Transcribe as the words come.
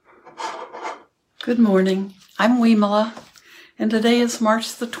Good morning. I'm Wimala, and today is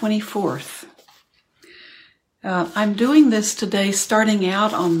March the 24th. I'm doing this today starting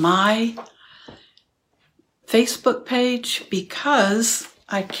out on my Facebook page because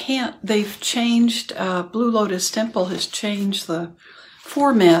they've changed, Blue Lotus Temple has changed the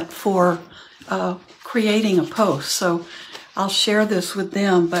format for creating a post. So I'll share this with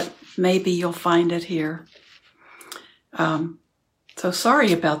them, but maybe you'll find it here. So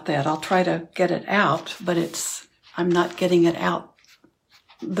sorry about that. I'll try to get it out, but I'm not getting it out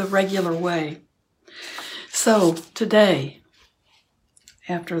the regular way. So today,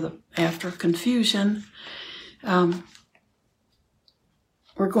 after confusion, we're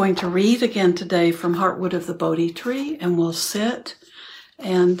going to read again today from Heartwood of the Bodhi Tree, and we'll sit.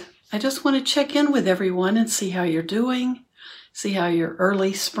 And I just want to check in with everyone and see how you're doing, see how your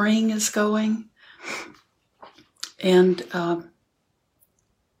early spring is going, and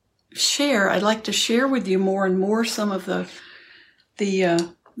I'd like to share with you more and more some of the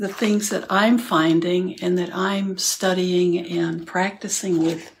things that I'm finding and that I'm studying and practicing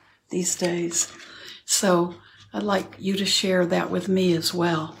with these days. So I'd like you to share that with me as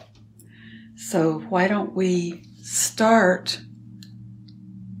well. So why don't we start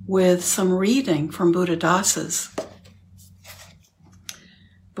with some reading from Buddhadasa's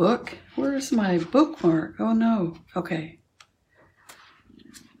book. Where's my bookmark? Oh no. Okay.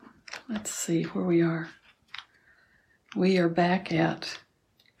 Let's see where we are. We are back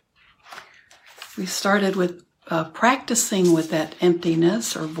we started with practicing with that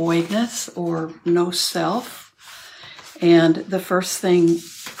emptiness or voidness or no self. And the first thing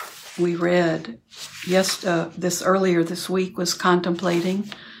we read earlier this week was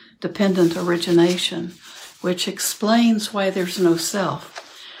contemplating dependent origination, which explains why there's no self.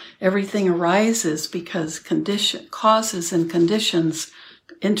 Everything arises because causes and conditions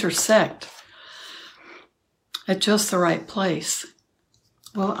intersect at just the right place.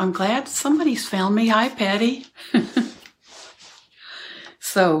 Well, I'm glad somebody's found me. Hi, Patty.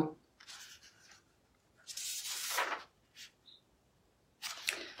 So,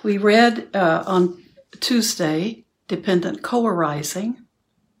 we read on Tuesday, dependent co-arising.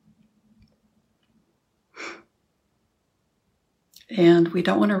 And we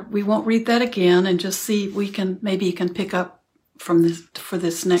won't read that again, and just see maybe you can pick up from this for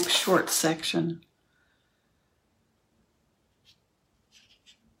this next short section.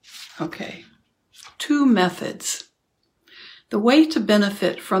 Okay. 2 methods. The way to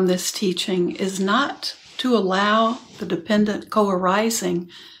benefit from this teaching is not to allow the dependent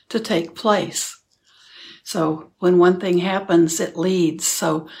co-arising to take place. So when one thing happens, it leads.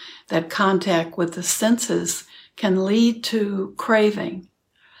 So that contact with the senses can lead to craving.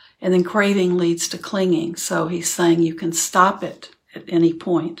 And then craving leads to clinging. So he's saying you can stop it at any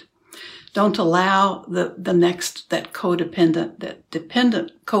point. Don't allow that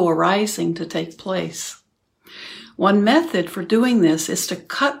dependent co-arising to take place. One method for doing this is to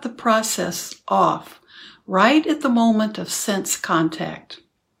cut the process off right at the moment of sense contact.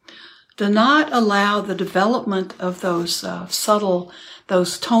 Do not allow the development of those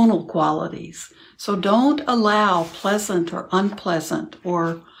those tonal qualities. So don't allow pleasant or unpleasant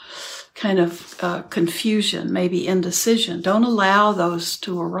or kind of confusion, maybe indecision. Don't allow those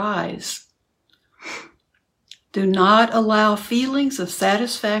to arise. Do not allow feelings of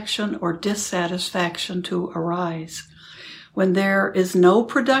satisfaction or dissatisfaction to arise. When there is no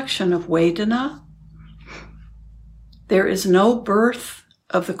production of Vedana, there is no birth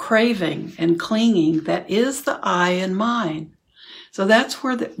of the craving and clinging that is the I and mine. So that's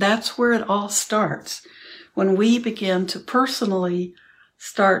where it all starts. When we begin to personally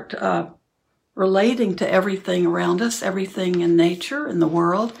start relating to everything around us, everything in nature, in the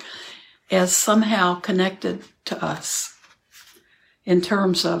world, as somehow connected to us in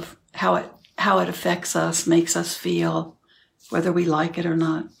terms of how it affects us, makes us feel, whether we like it or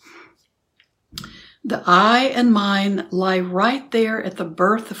not. The I and mine lie right there at the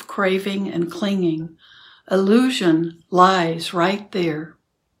birth of craving and clinging. Illusion lies right there.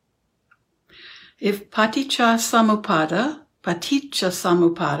 If paticca samuppada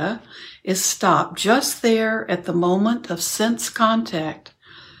is stopped just there at the moment of sense contact,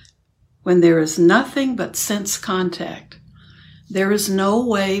 when there is nothing but sense contact, there is no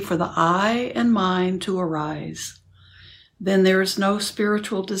way for the I and mine to arise. Then there is no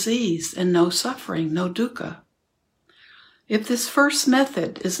spiritual disease and no suffering, no dukkha. If this first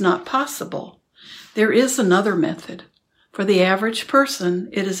method is not possible, there is another method. For the average person,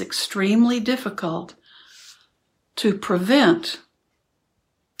 it is extremely difficult to prevent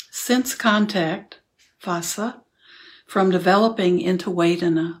sense contact, phassa, from developing into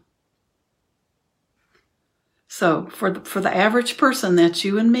Vedana. So for the average person, that's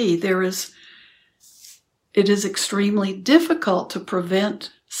you and me, it is extremely difficult to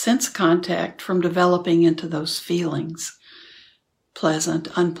prevent sense contact from developing into those feelings, pleasant,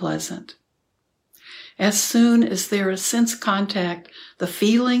 unpleasant. As soon as there is sense contact, the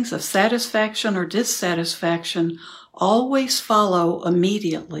feelings of satisfaction or dissatisfaction always follow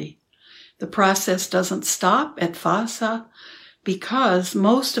immediately. The process doesn't stop at phassa because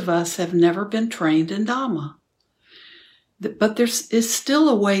most of us have never been trained in Dhamma. But there is still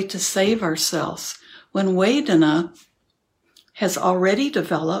a way to save ourselves. When Vedana has already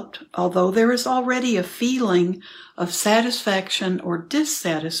developed, although there is already a feeling of satisfaction or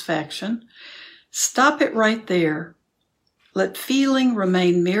dissatisfaction, stop it right there. Let feeling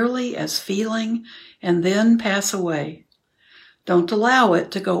remain merely as feeling and then pass away. Don't allow it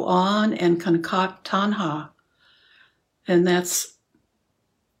to go on and concoct tanha. And that's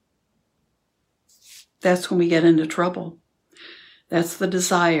when we get into trouble. That's the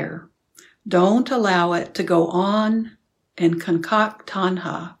desire. Don't allow it to go on and concoct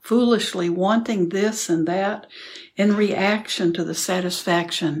tanha, foolishly wanting this and that in reaction to the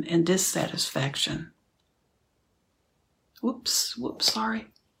satisfaction and dissatisfaction. Whoops, sorry.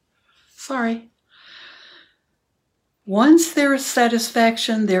 Once there is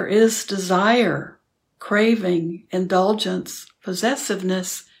satisfaction, there is desire, craving, indulgence,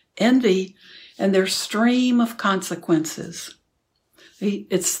 possessiveness, envy, and their stream of consequences.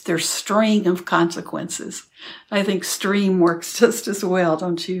 It's their string of consequences. I think stream works just as well,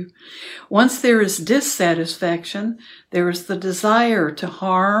 don't you? Once there is dissatisfaction, there is the desire to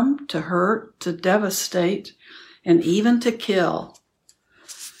harm, to hurt, to devastate, and even to kill.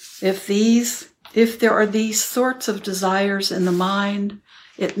 If there are these sorts of desires in the mind,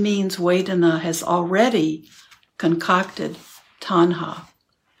 it means Vedana has already concocted tanha,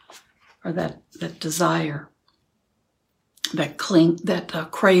 or that desire. That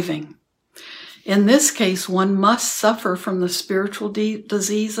craving. In this case, one must suffer from the spiritual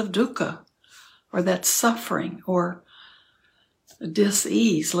disease of dukkha, or that suffering, or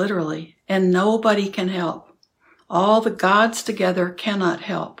dis-ease, literally, and nobody can help. All the gods together cannot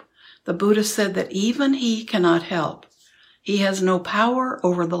help. The Buddha said that even he cannot help. He has no power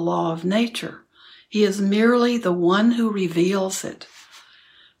over the law of nature. He is merely the one who reveals it,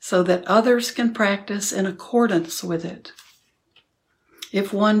 so that others can practice in accordance with it.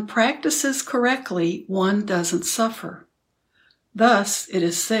 If one practices correctly, one doesn't suffer. Thus, it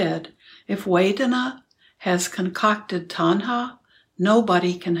is said, if Vedana has concocted tanha,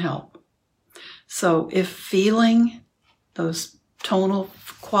 nobody can help. So if feeling those tonal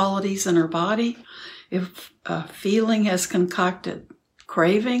qualities in our body, if feeling has concocted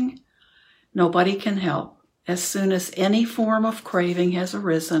craving, nobody can help. As soon as any form of craving has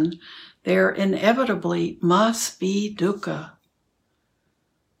arisen, there inevitably must be dukkha.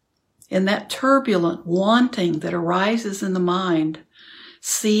 In that turbulent wanting that arises in the mind,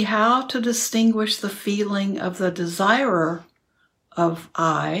 see how to distinguish the feeling of the desirer of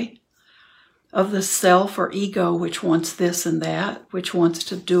I, of the self or ego which wants this and that, which wants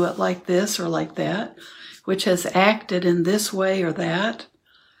to do it like this or like that, which has acted in this way or that,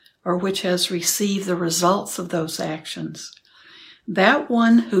 or which has received the results of those actions. That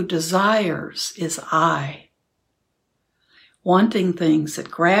one who desires is I, wanting things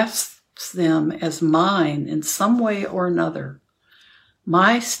that grasps them as mine in some way or another.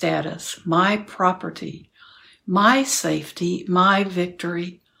 My status, my property, my safety, my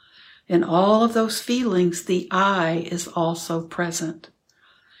victory. In all of those feelings, the I is also present.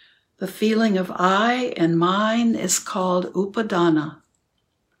 The feeling of I and mine is called upadana,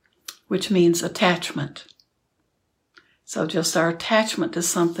 which means attachment. So just our attachment to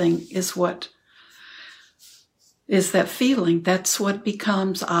something is what is that feeling. That's what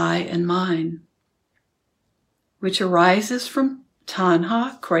becomes I and mine, which arises from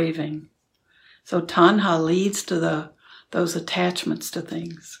tanha, craving. So tanha leads to those attachments to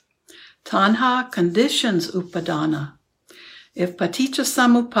things. Tanha conditions upadana. If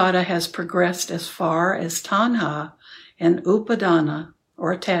paticcasamuppada has progressed as far as tanha and upadana,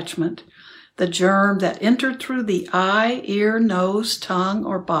 or attachment, the germ that entered through the eye, ear, nose, tongue,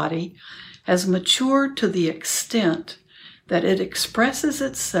 or body has matured to the extent that it expresses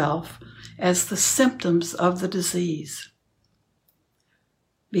itself as the symptoms of the disease.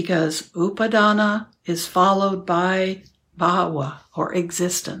 Because upadana is followed by bhava, or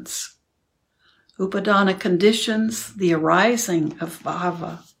existence. Upadana conditions the arising of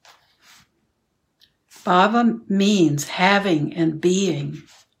bhava. Bhava means having and being.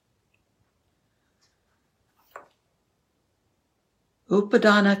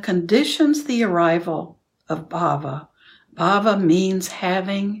 Upadana conditions the arrival of bhava. Bhava means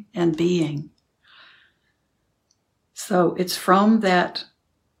having and being. So it's from that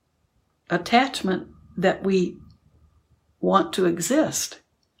attachment that we want to exist.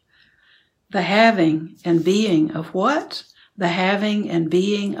 The having and being of what? The having and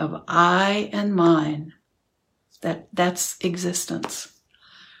being of I and mine. That's existence.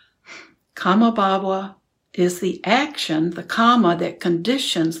 Kama bhava is the action, the kama, that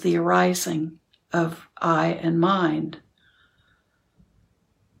conditions the arising of I and mind.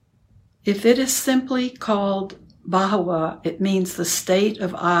 If it is simply called bhava, it means the state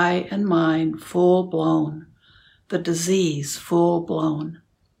of I and mind full-blown, the disease full-blown.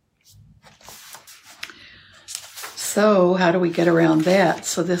 So how do we get around that?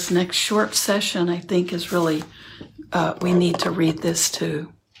 So this next short session, I think, is really, we need to read this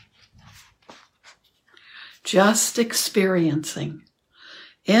too. Just experiencing.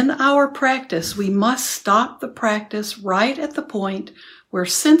 In our practice, we must stop the practice right at the point where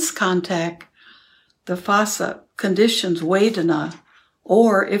sense contact, the phassa, conditions Vedana,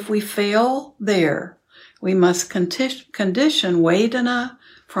 or if we fail there, we must condition Vedana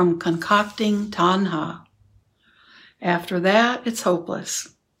from concocting Tanha. After that, it's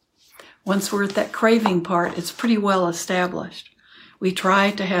hopeless. Once we're at that craving part, it's pretty well established. We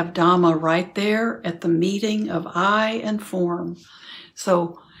try to have Dhamma right there at the meeting of I and form.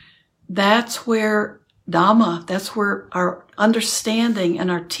 So that's where Dhamma, that's where our understanding and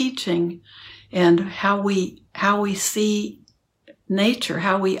our teaching and how we see nature,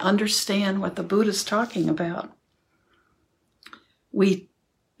 how we understand what the Buddha's talking about.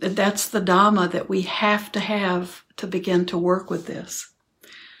 That's the Dhamma that we have to begin to work with this.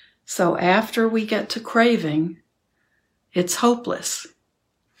 So after we get to craving, it's hopeless.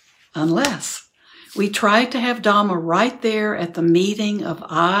 Unless we try to have Dhamma right there at the meeting of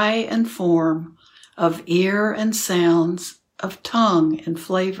I and form, of ear and sounds, of tongue and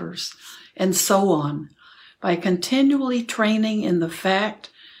flavors, and so on, by continually training in the fact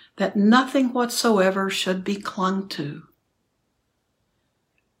that nothing whatsoever should be clung to.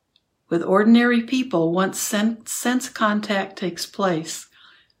 With ordinary people, once sense contact takes place,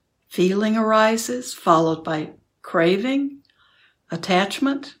 feeling arises, followed by craving,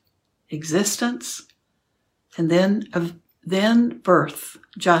 attachment, existence, and then birth,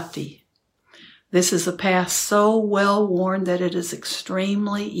 jati. This is a path so well worn that it is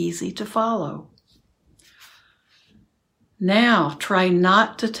extremely easy to follow. Now try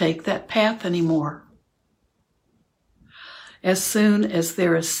not to take that path anymore. As soon as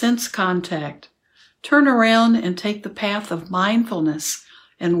there is sense contact, turn around and take the path of mindfulness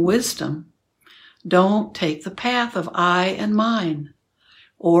and wisdom. Don't take the path of I and mine.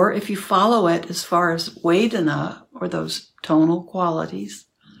 Or if you follow it as far as Vedana, or those tonal qualities,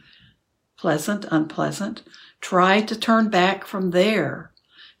 pleasant, unpleasant, try to turn back from there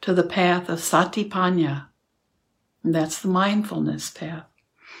to the path of Satipanya. And that's the mindfulness path.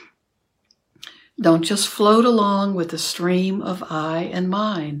 Don't just float along with the stream of I and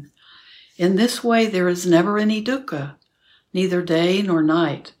mine. In this way, there is never any dukkha, neither day nor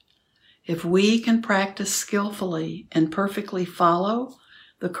night. If we can practice skillfully and perfectly follow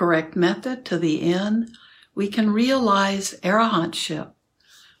the correct method to the end, we can realize arahantship,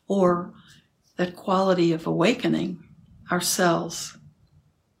 or that quality of awakening ourselves.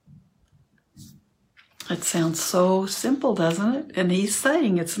 It sounds so simple, doesn't it? And he's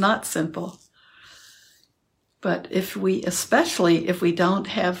saying it's not simple. But especially if we don't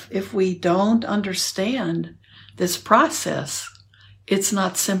understand this process, it's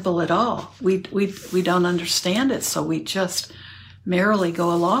not simple at all. We don't understand it, so we just merrily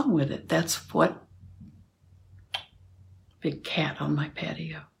go along with it. That's what, big cat on my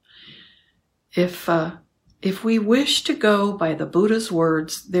patio. If we wish to go by the Buddha's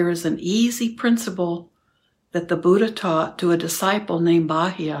words, there is an easy principle that the Buddha taught to a disciple named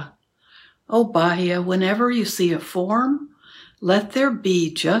Bahya. Oh, Bahya, whenever you see a form, let there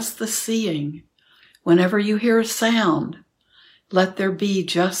be just the seeing. Whenever you hear a sound, let there be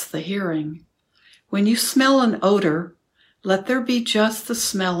just the hearing. When you smell an odor, let there be just the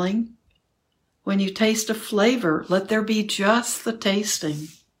smelling. When you taste a flavor, let there be just the tasting.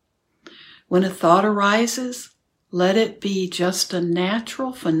 When a thought arises, let it be just a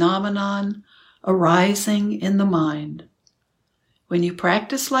natural phenomenon arising in the mind. When you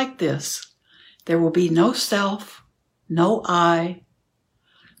practice like this, there will be no self, no I.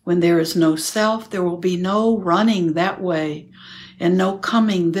 When there is no self, there will be no running that way, and no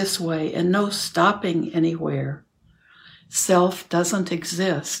coming this way, and no stopping anywhere. Self doesn't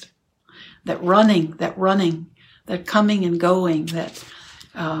exist. That running, that coming and going, that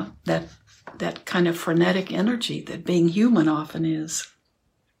that kind of frenetic energy that being human often is.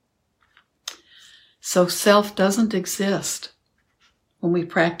 So self doesn't exist when we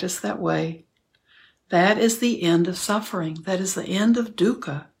practice that way. That is the end of suffering. That is the end of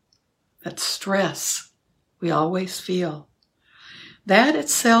dukkha, that stress we always feel. That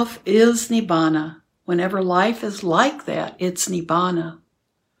itself is nibbana. Whenever life is like that, it's nibbana.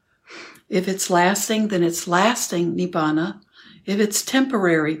 If it's lasting, then it's lasting nibbana. If it's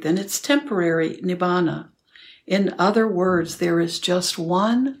temporary, then it's temporary nibbana. In other words, there is just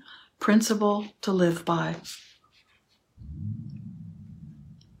one principle to live by.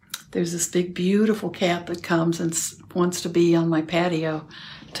 There's this big, beautiful cat that comes and wants to be on my patio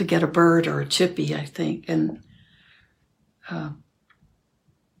to get a bird or a chippy, I think. And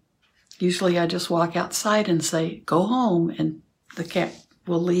usually I just walk outside and say, go home. And the cat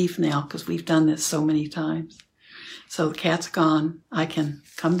will leave now because we've done this so many times. So the cat's gone. I can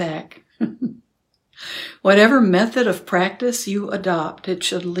come back. Whatever method of practice you adopt, it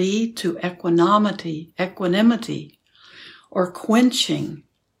should lead to equanimity, or quenching.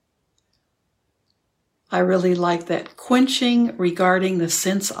 I really like that. Quenching regarding the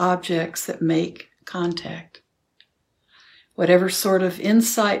sense objects that make contact. Whatever sort of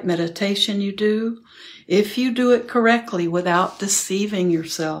insight meditation you do, if you do it correctly without deceiving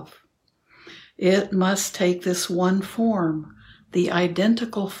yourself, it must take this one form, the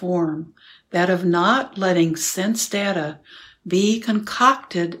identical form, that of not letting sense data be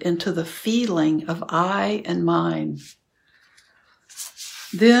concocted into the feeling of I and mine.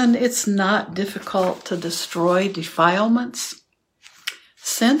 Then it's not difficult to destroy defilements,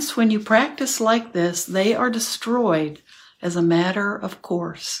 since when you practice like this, they are destroyed as a matter of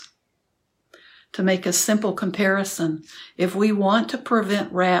course. To make a simple comparison, if we want to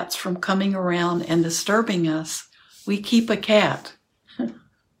prevent rats from coming around and disturbing us, we keep a cat.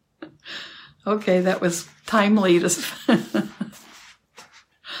 Okay, that was timely.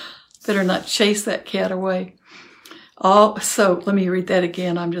 Better not chase that cat away. So let me read that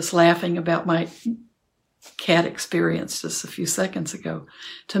again. I'm just laughing about my cat experience just a few seconds ago.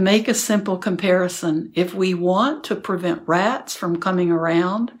 To make a simple comparison, if we want to prevent rats from coming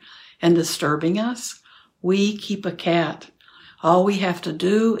around and disturbing us, we keep a cat. All we have to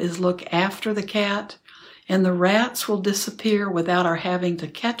do is look after the cat, and the rats will disappear without our having to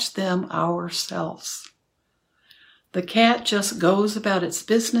catch them ourselves. The cat just goes about its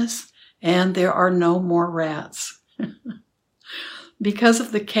business, and there are no more rats. Because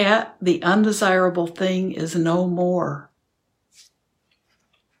of the cat, the undesirable thing is no more.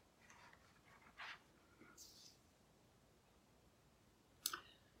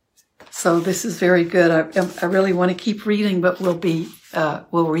 So this is very good. I really want to keep reading, but we'll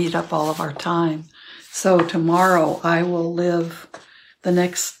read up all of our time. So tomorrow I will live the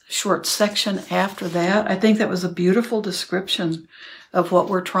next short section after that. I think that was a beautiful description of what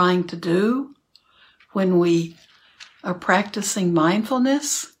we're trying to do when we are practicing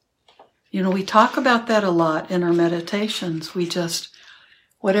mindfulness. You know, we talk about that a lot in our meditations. We just,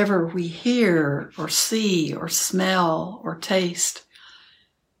 whatever we hear or see or smell or taste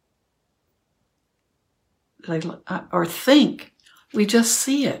or think, we just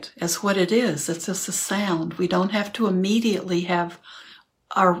see it as what it is. It's just a sound. We don't have to immediately have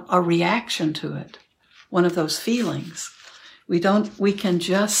a reaction to it, one of those feelings. We can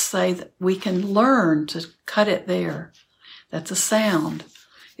just say that we can learn to cut it there. That's a sound.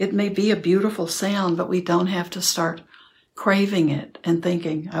 It may be a beautiful sound, but we don't have to start craving it and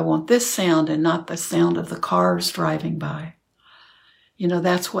thinking, I want this sound and not the sound of the cars driving by. You know,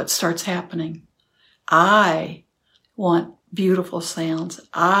 that's what starts happening. I want beautiful sounds.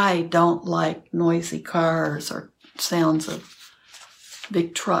 I don't like noisy cars or sounds of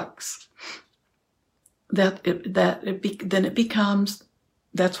big trucks. Then it becomes,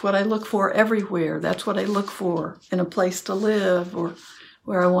 that's what I look for everywhere. That's what I look for in a place to live or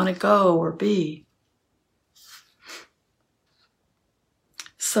where I want to go or be.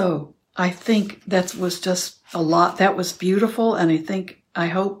 So I think that was just a lot. That was beautiful, and I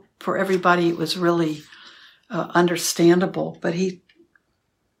hope for everybody it was really understandable. But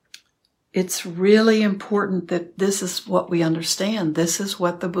it's really important that this is what we understand. This is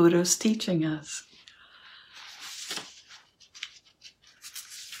what the Buddha is teaching us.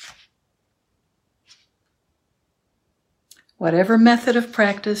 Whatever method of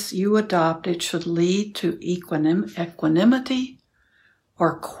practice you adopt, it should lead to equanimity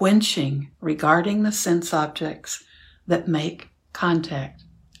or quenching regarding the sense objects that make contact.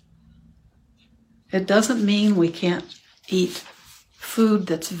 It doesn't mean we can't eat food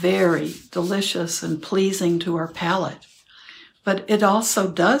that's very delicious and pleasing to our palate, But it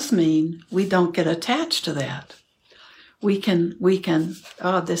also does mean we don't get attached to that. We can,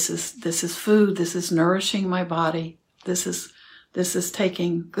 oh, this is food, this is nourishing my body, this is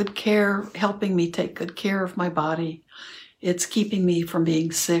taking good care, helping me take good care of my body. It's keeping me from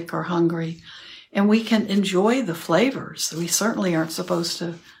being sick or hungry. And we can enjoy the flavors. We certainly aren't supposed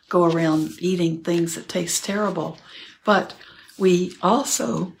to go around eating things that taste terrible. But we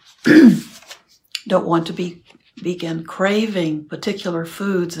also don't want to begin craving particular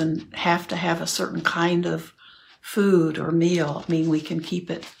foods and have to have a certain kind of food or meal. I mean, we can keep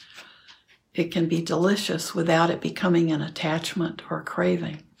it. It can be delicious without it becoming an attachment or a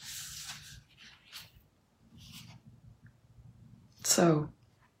craving. So,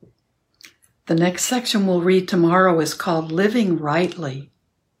 the next section we'll read tomorrow is called Living Rightly.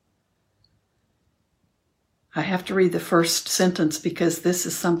 I have to read the first sentence because this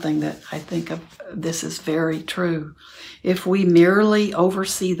is something that I think of, this is very true. If we merely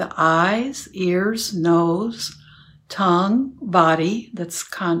oversee the eyes, ears, nose, tongue, body, that's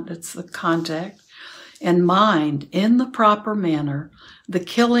the contact, and mind in the proper manner, the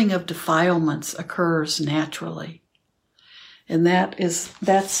killing of defilements occurs naturally. And that's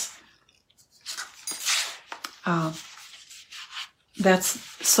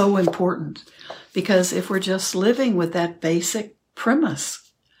so important, because if we're just living with that basic premise,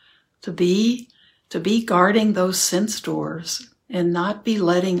 to be guarding those sense doors and not be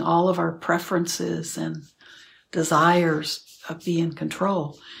letting all of our preferences and desires be in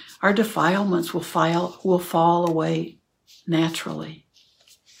control, our defilements will fall away naturally.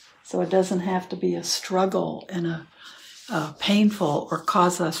 So it doesn't have to be a struggle and a painful or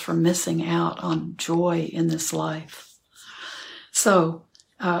cause us from missing out on joy in this life. So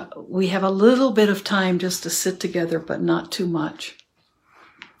we have a little bit of time just to sit together, but not too much.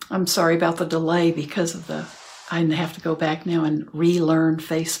 I'm sorry about the delay because of I have to go back now and relearn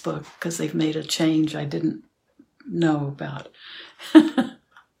Facebook because they've made a change I didn't know about.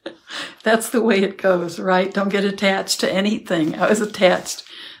 That's the way it goes, right? Don't get attached to anything. I was attached.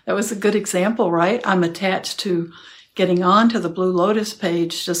 That was a good example, right? I'm attached to getting on to the Blue Lotus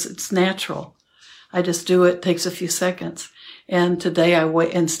page. It's natural. I just do it. Takes a few seconds. And today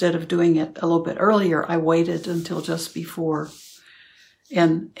instead of doing it a little bit earlier, I waited until just before.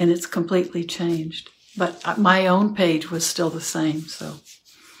 And it's completely changed. But my own page was still the same. So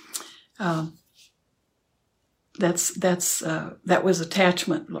that was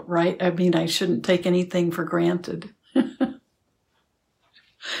attachment, right? I mean, I shouldn't take anything for granted.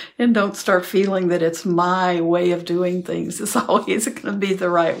 And don't start feeling that it's my way of doing things. It's always going to be the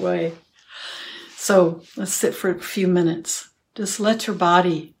right way. So let's sit for a few minutes. Just let your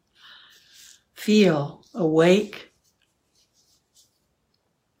body feel awake,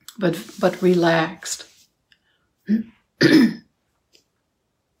 but relaxed.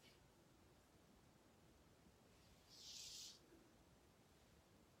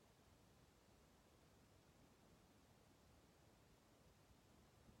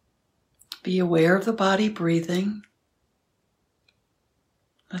 Be aware of the body breathing.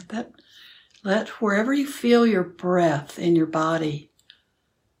 Let wherever you feel your breath in your body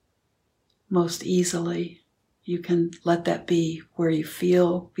most easily, you can let that be where you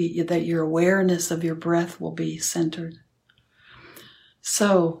feel that your awareness of your breath will be centered.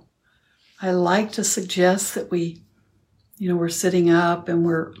 So I like to suggest that we're sitting up and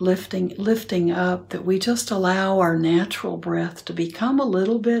we're lifting up, that we just allow our natural breath to become a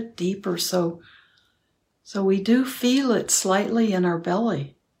little bit deeper so we do feel it slightly in our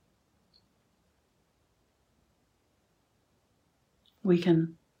belly. We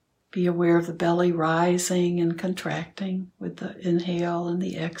can be aware of the belly rising and contracting with the inhale and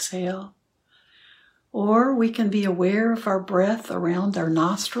the exhale. Or we can be aware of our breath around our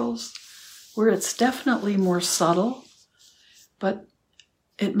nostrils, where it's definitely more subtle, but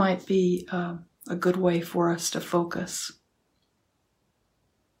it might be a good way for us to focus.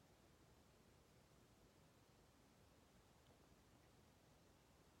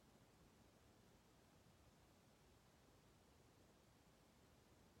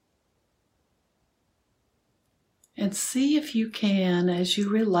 And see if you can, as you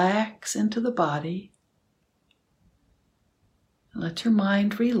relax into the body, let your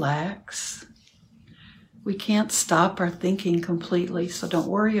mind relax. We can't stop our thinking completely, so don't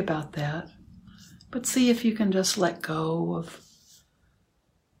worry about that. But see if you can just let go of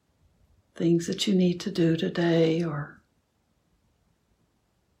things that you need to do today, or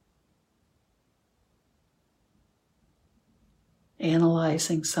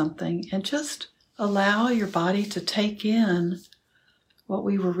analyzing something, and just allow your body to take in what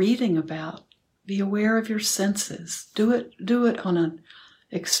we were reading about Be aware of your senses. Do it on an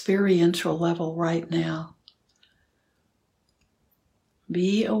experiential level right now.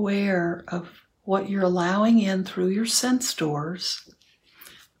 Be aware of what you're allowing in through your sense doors.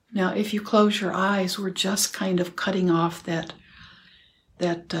 Now, if you close your eyes, we're just kind of cutting off that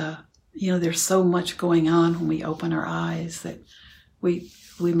there's so much going on when we open our eyes that we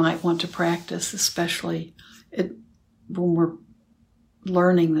might want to practice, especially when we're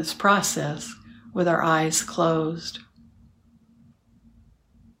learning this process with our eyes closed.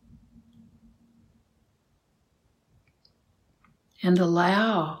 And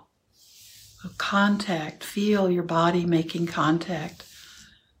allow a contact, feel your body making contact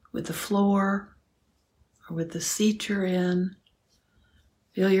with the floor or with the seat you're in.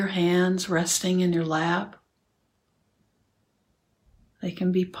 Feel your hands resting in your lap. They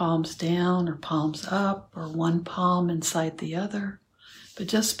can be palms down or palms up or one palm inside the other. But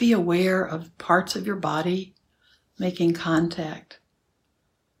just be aware of parts of your body making contact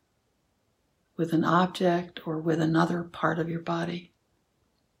with an object or with another part of your body.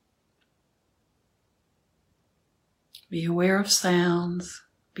 Be aware of sounds.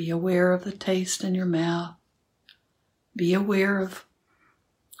 Be aware of the taste in your mouth. Be aware of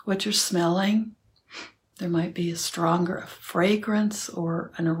what you're smelling. There might be a stronger fragrance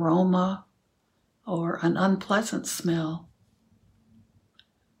or an aroma or an unpleasant smell.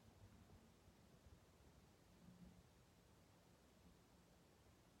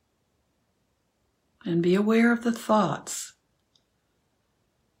 And be aware of the thoughts.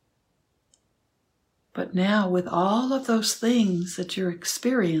 But now, with all of those things that you're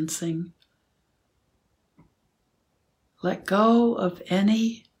experiencing, let go of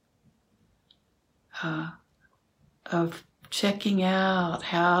any of checking out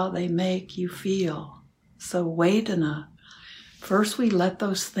how they make you feel. So Vedana, first we let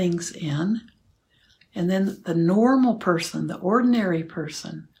those things in, and then the normal person, the ordinary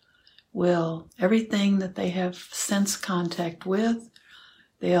person, will, everything that they have sense contact with,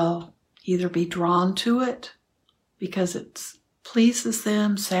 they'll either be drawn to it because it pleases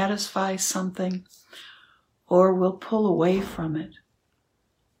them, satisfies something, or will pull away from it.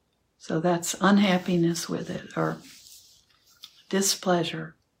 So that's unhappiness with it or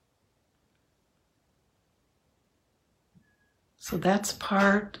displeasure. So that's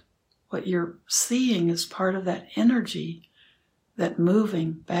what you're seeing is part of that energy, that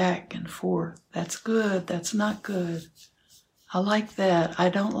moving back and forth. That's good, that's not good. I like that, I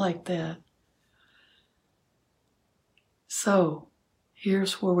don't like that. So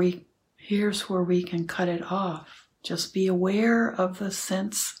here's where we can cut it off. Just be aware of the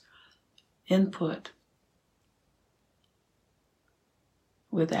sense input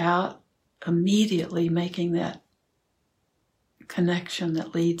without immediately making that connection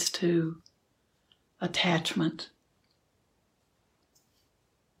that leads to attachment.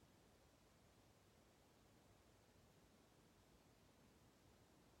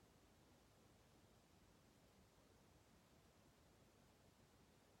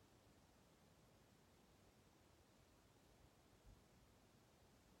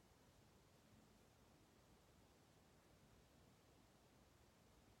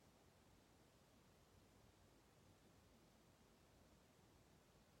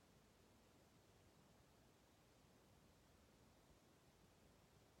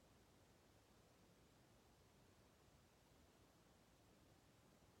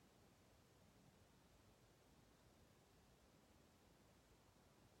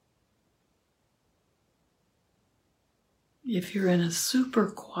 If you're in a super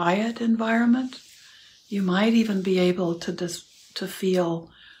quiet environment, you might even be able to feel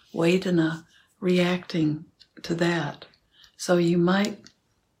Vedana reacting to that. So you might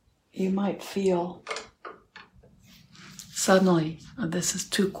feel suddenly, oh, this is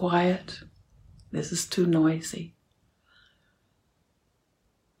too quiet, this is too noisy.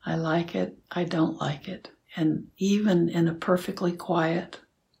 I like it, I don't like it. And even in a perfectly quiet,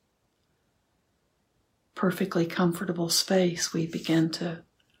 perfectly comfortable space, we begin to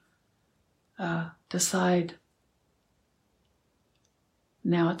decide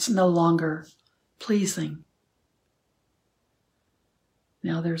now it's no longer pleasing.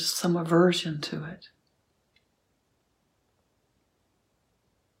 Now there's some aversion to it.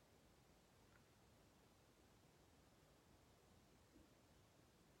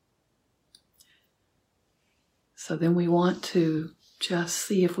 So then we want to just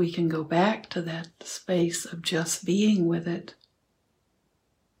see if we can go back to that space of just being with it.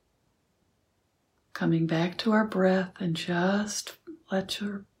 Coming back to our breath and just let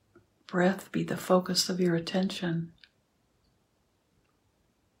your breath be the focus of your attention.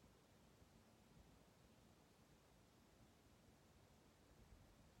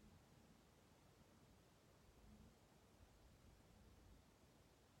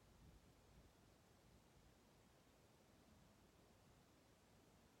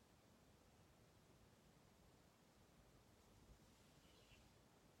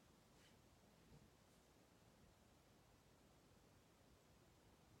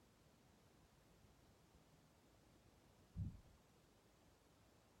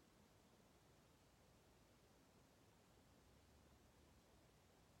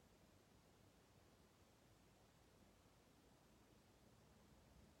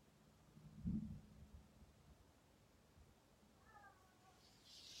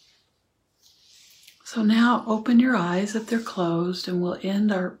 So now open your eyes if they're closed, and we'll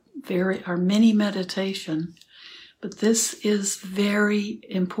end our mini meditation. But this is very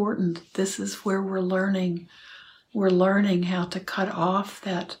important. This is where we're learning. We're learning how to cut off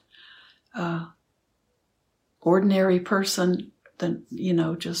that ordinary person,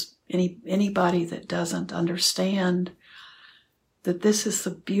 just anybody that doesn't understand that this is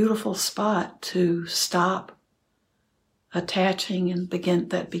the beautiful spot to stop attaching and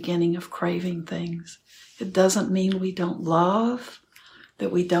beginning of craving things. It doesn't mean we don't love,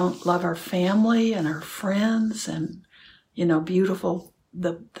 that we don't love our family and our friends and, beautiful,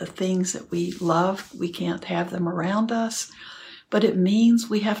 the things that we love, we can't have them around us. But it means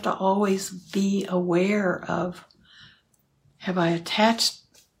we have to always be aware of, have I attached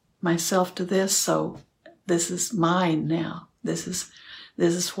myself to this? So this is mine now. This is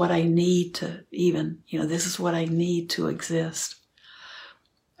what I need to this is what I need to exist.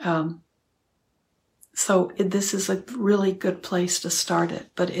 So this is a really good place to start it,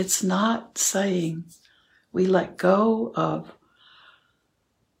 but it's not saying we let go of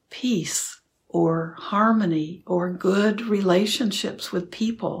peace or harmony or good relationships with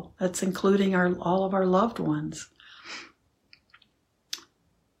people. That's including all of our loved ones.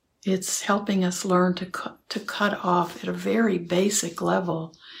 It's helping us learn to cut off at a very basic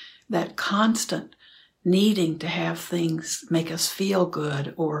level that constant needing to have things make us feel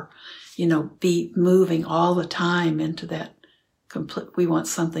good or, be moving all the time into that we want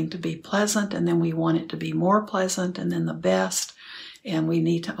something to be pleasant and then we want it to be more pleasant and then the best and we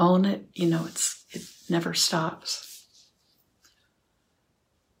need to own it. It never stops.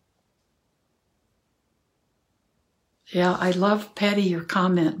 Yeah, I love, Patty, your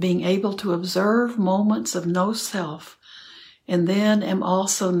comment, being able to observe moments of no self, and then am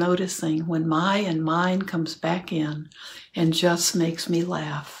also noticing when my and mine comes back in and just makes me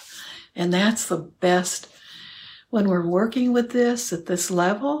laugh. And that's the best when we're working with this at this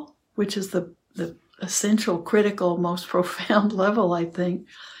level, which is the essential, critical, most profound level, I think.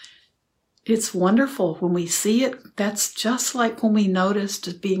 It's wonderful when we see it. That's just like when we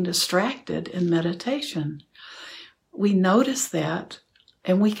noticed being distracted in meditation. We notice that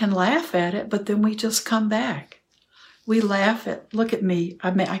and we can laugh at it, but then we just come back. We laugh at, look at me,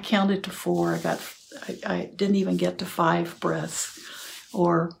 I counted to 4, I didn't even get to 5 breaths.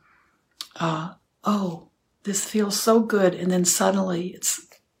 Or, this feels so good. And then suddenly it's,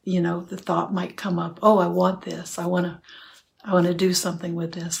 the thought might come up, oh, I want this. I want to do something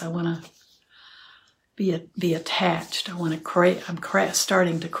with this. I want to be attached. I want to crave, I'm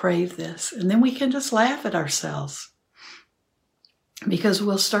starting to crave this. And then we can just laugh at ourselves. Because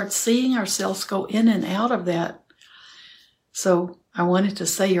we'll start seeing ourselves go in and out of that. So I wanted to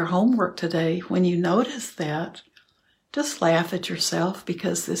say your homework today, when you notice that, just laugh at yourself,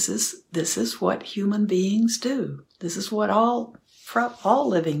 because this is what human beings do. This is what all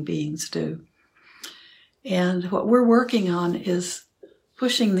living beings do. And what we're working on is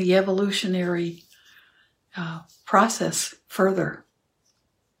pushing the evolutionary process further.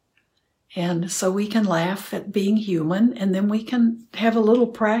 And so we can laugh at being human, and then we can have a little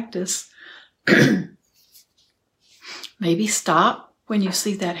practice. Maybe stop when you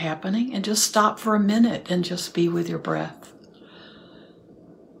see that happening and just stop for a minute and just be with your breath.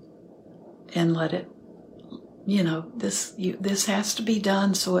 And let it, this has to be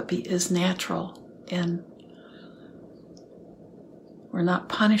done so it is natural. And we're not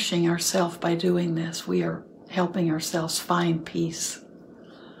punishing ourselves by doing this. We are helping ourselves find peace.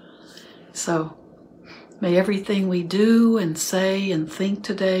 So may everything we do and say and think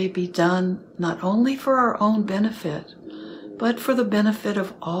today be done not only for our own benefit, but for the benefit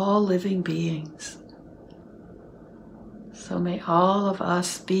of all living beings. So may all of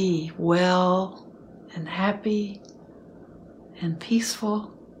us be well and happy and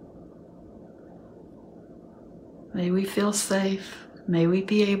peaceful. May we feel safe. May we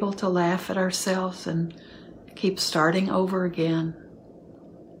be able to laugh at ourselves and keep starting over again.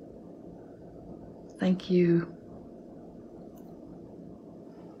 Thank you.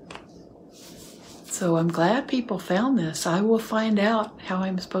 So I'm glad people found this. I will find out how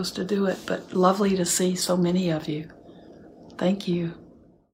I'm supposed to do it, but lovely to see so many of you. Thank you.